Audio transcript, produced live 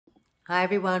Hi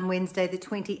everyone, Wednesday the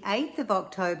 28th of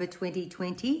October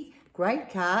 2020. Great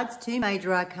cards, two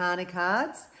major arcana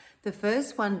cards. The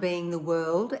first one being the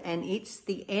World, and it's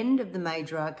the end of the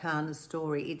major arcana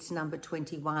story. It's number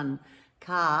 21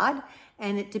 card,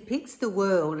 and it depicts the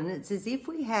world, and it's as if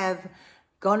we have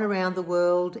gone around the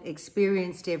world,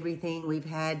 experienced everything. We've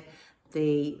had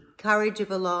the courage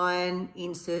of a lion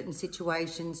in certain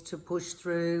situations to push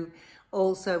through.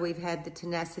 Also, we've had the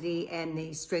tenacity and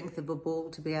the strength of a bull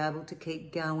to be able to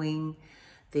keep going,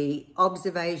 the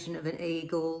observation of an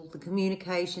eagle, the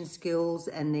communication skills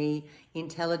and the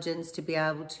intelligence to be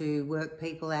able to work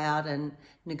people out and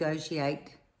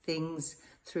negotiate things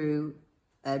through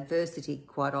adversity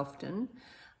quite often.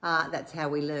 That's how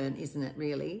we learn, isn't it,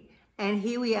 really? And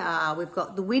here we are, we've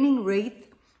got the winning wreath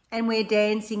and we're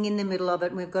dancing in the middle of it,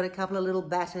 and we've got a couple of little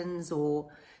batons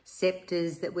or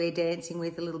scepters that we're dancing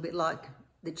with, a little bit like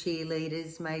the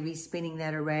cheerleaders, maybe spinning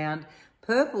that around.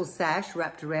 Purple sash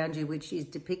wrapped around you, which is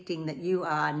depicting that you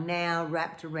are now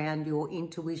wrapped around your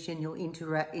intuition. Your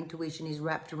intuition is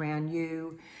wrapped around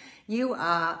you. You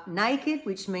are naked,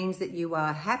 which means that you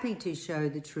are happy to show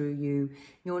the true you.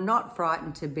 You're not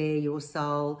frightened to bare your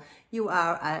soul. You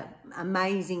are an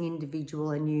amazing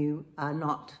individual and you are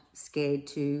not scared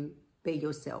to be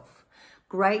yourself.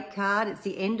 Great card. It's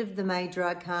the end of the major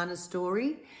arcana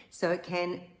story. So it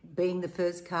can, being the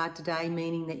first card today,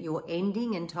 meaning that you're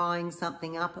ending and tying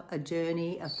something up, a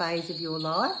journey, a phase of your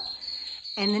life.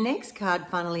 And the next card,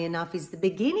 funnily enough, is the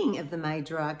beginning of the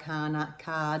major arcana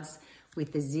cards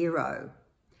with the 0.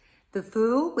 The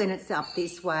Fool, when it's up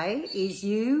this way, is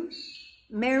you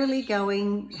merrily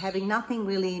going, having nothing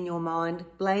really in your mind,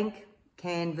 blank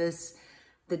canvas.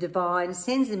 The divine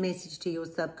sends a message to your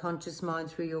subconscious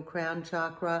mind through your crown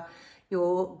chakra.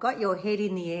 You've got your head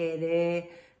in the air there,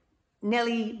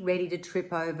 nearly ready to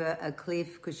trip over a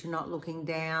cliff because you're not looking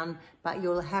down, but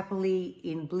you're happily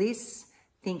in bliss,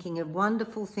 thinking of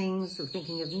wonderful things or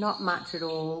thinking of not much at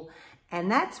all. And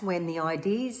that's when the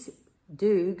ideas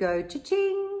do go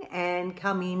cha-ching and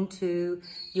come into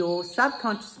your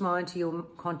subconscious mind to your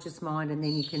conscious mind, and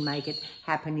then you can make it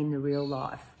happen in the real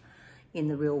life, in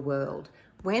the real world.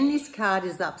 When this card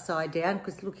is upside down,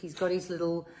 because look, he's got his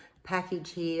little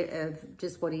package here of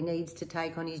just what he needs to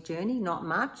take on his journey. Not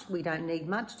much. We don't need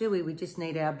much, do we? We just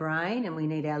need our brain and we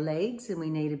need our legs and we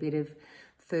need a bit of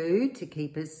food to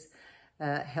keep us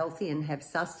healthy and have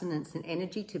sustenance and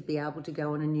energy to be able to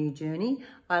go on a new journey.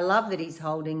 I love that he's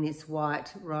holding this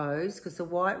white rose, because the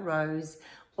white rose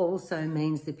also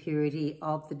means the purity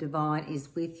of the divine is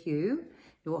with you.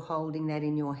 You're holding that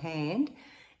in your hand.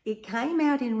 It came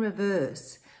out in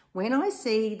reverse. When I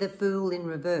see the Fool in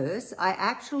reverse, I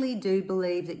actually do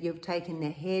believe that you've taken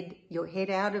your head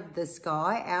out of the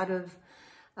sky, out of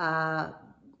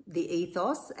the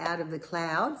ethos, out of the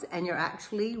clouds, and you're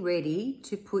actually ready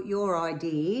to put your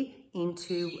idea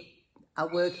into a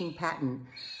working pattern,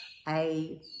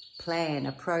 a plan,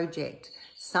 a project,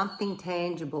 something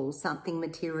tangible, something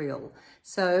material.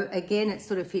 So again, it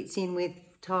sort of fits in with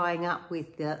tying up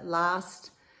with the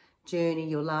last journey,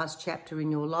 your last chapter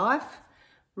in your life,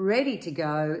 ready to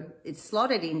go. It's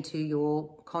slotted into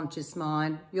your conscious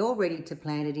mind. You're ready to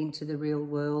plant it into the real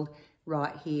world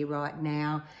right here, right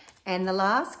now. And the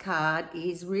last card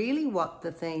is really what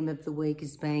the theme of the week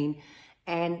has been.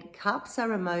 And cups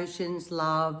are emotions,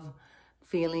 love,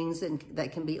 feelings, and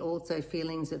that can be also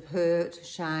feelings of hurt,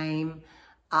 shame,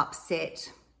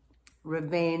 upset,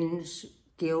 revenge,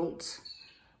 guilt,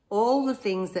 all the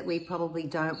things that we probably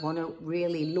don't want to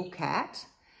really look at,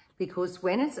 because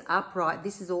when it's upright,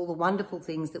 this is all the wonderful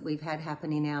things that we've had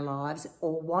happen in our lives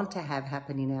or want to have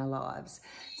happen in our lives.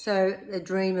 So the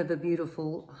dream of a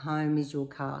beautiful home is your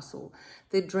castle.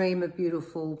 The dream of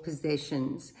beautiful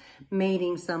possessions,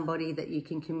 meeting somebody that you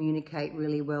can communicate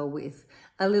really well with,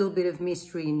 a little bit of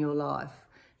mystery in your life,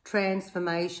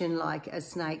 transformation like a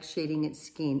snake shedding its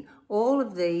skin. All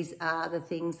of these are the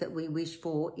things that we wish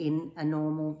for in a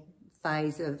normal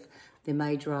phase of the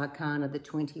major arcana, the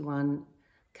 21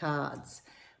 cards.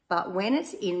 But when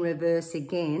it's in reverse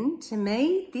again, to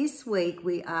me, this week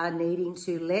we are needing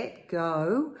to let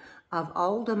go of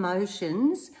old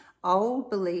emotions, old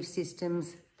belief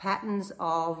systems, patterns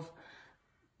of,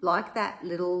 like that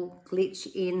little glitch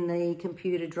in the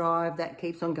computer drive that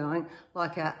keeps on going,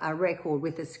 like a record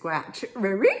with a scratch.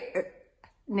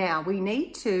 Now, we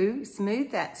need to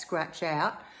smooth that scratch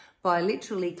out by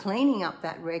literally cleaning up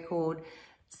that record,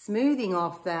 smoothing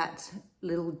off that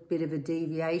little bit of a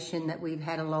deviation that we've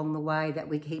had along the way that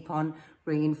we keep on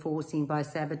reinforcing by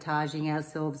sabotaging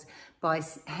ourselves, by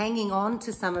hanging on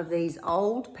to some of these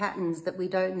old patterns that we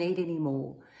don't need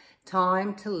anymore.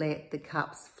 Time to let the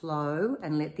cups flow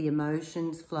and let the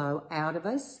emotions flow out of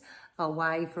us,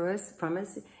 away from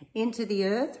us, into the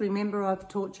earth. Remember, I've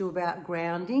taught you about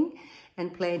grounding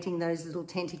and planting those little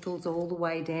tentacles all the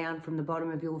way down from the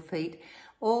bottom of your feet,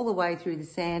 all the way through the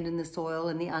sand and the soil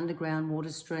and the underground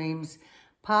water streams,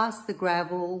 past the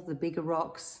gravel, the bigger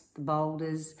rocks, the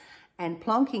boulders, and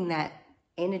plonking that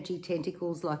energy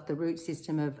tentacles like the root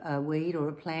system of a weed or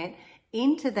a plant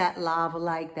into that lava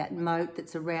lake, that moat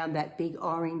that's around that big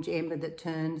orange ember that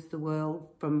turns the world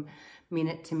from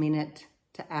minute to minute,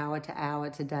 to hour,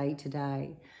 to day to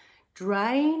day.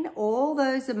 Drain all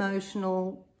those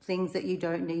emotional things that you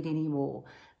don't need anymore.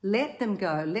 Let them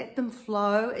go. Let them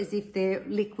flow as if they're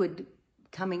liquid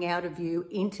coming out of you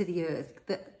into the earth.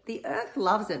 The earth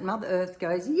loves it. Mother Earth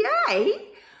goes,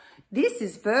 yay! This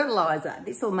is fertilizer.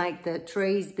 This will make the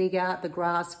trees bigger, the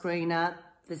grass greener,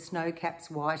 the snow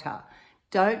caps whiter.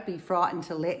 Don't be frightened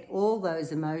to let all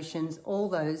those emotions, all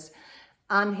those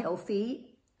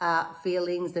unhealthy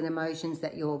feelings and emotions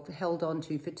that you've held on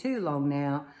to for too long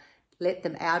now, let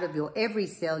them out of your every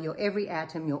cell, your every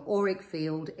atom, your auric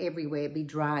field, everywhere, be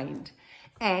drained.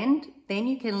 And then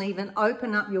you can even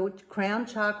open up your crown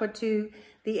chakra to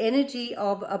the energy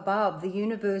of above, the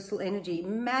universal energy,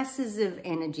 masses of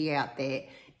energy out there.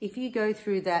 If you go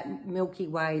through that Milky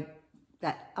Way,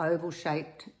 that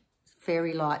oval-shaped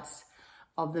fairy lights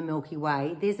of the Milky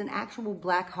Way, there's an actual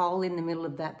black hole in the middle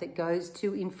of that that goes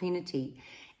to infinity.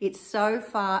 It's so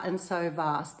far and so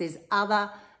vast. There's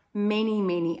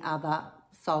many other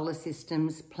solar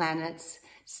systems, planets,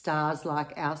 stars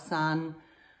like our sun,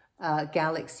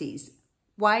 galaxies.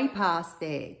 Way past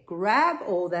there. Grab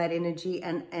all that energy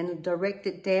and direct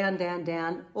it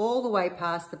down, all the way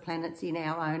past the planets in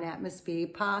our own atmosphere,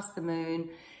 past the moon,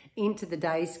 into the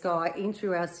day sky, in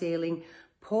through our ceiling.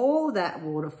 Pour that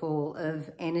waterfall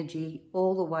of energy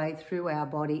all the way through our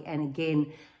body. And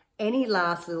again, any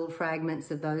last little fragments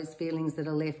of those feelings that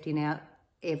are left in our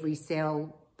every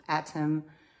cell, atom,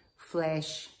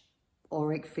 flesh,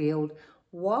 auric field,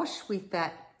 wash with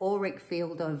that auric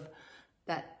field of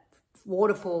that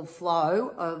waterfall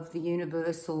flow of the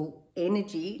universal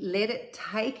energy. Let it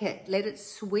take it, let it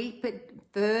sweep it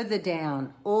further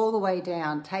down, all the way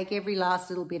down. Take every last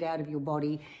little bit out of your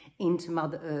body into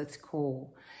Mother Earth's core.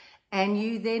 And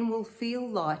you then will feel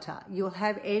lighter. You'll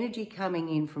have energy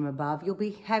coming in from above. You'll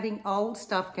be having old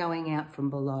stuff going out from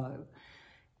below.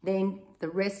 Then the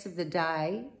rest of the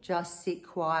day, just sit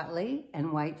quietly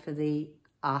and wait for the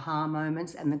aha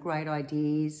moments and the great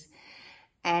ideas.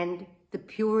 And the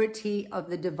purity of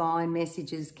the divine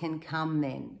messages can come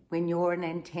then. When you're an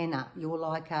antenna, you're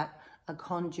like a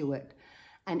conduit,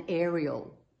 an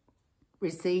aerial,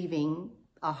 receiving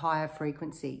a higher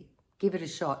frequency. Give it a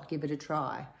shot, give it a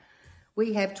try.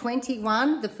 We have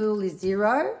 21, the Fool is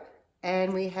 0,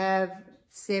 and we have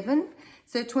 7.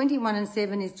 So 21 and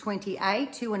 7 is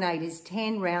 28, 2 and 8 is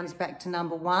 10, rounds back to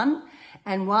number 1.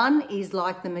 And 1 is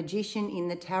like the magician in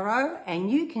the tarot,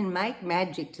 and you can make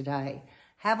magic today.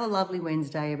 Have a lovely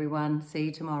Wednesday, everyone. See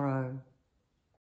you tomorrow.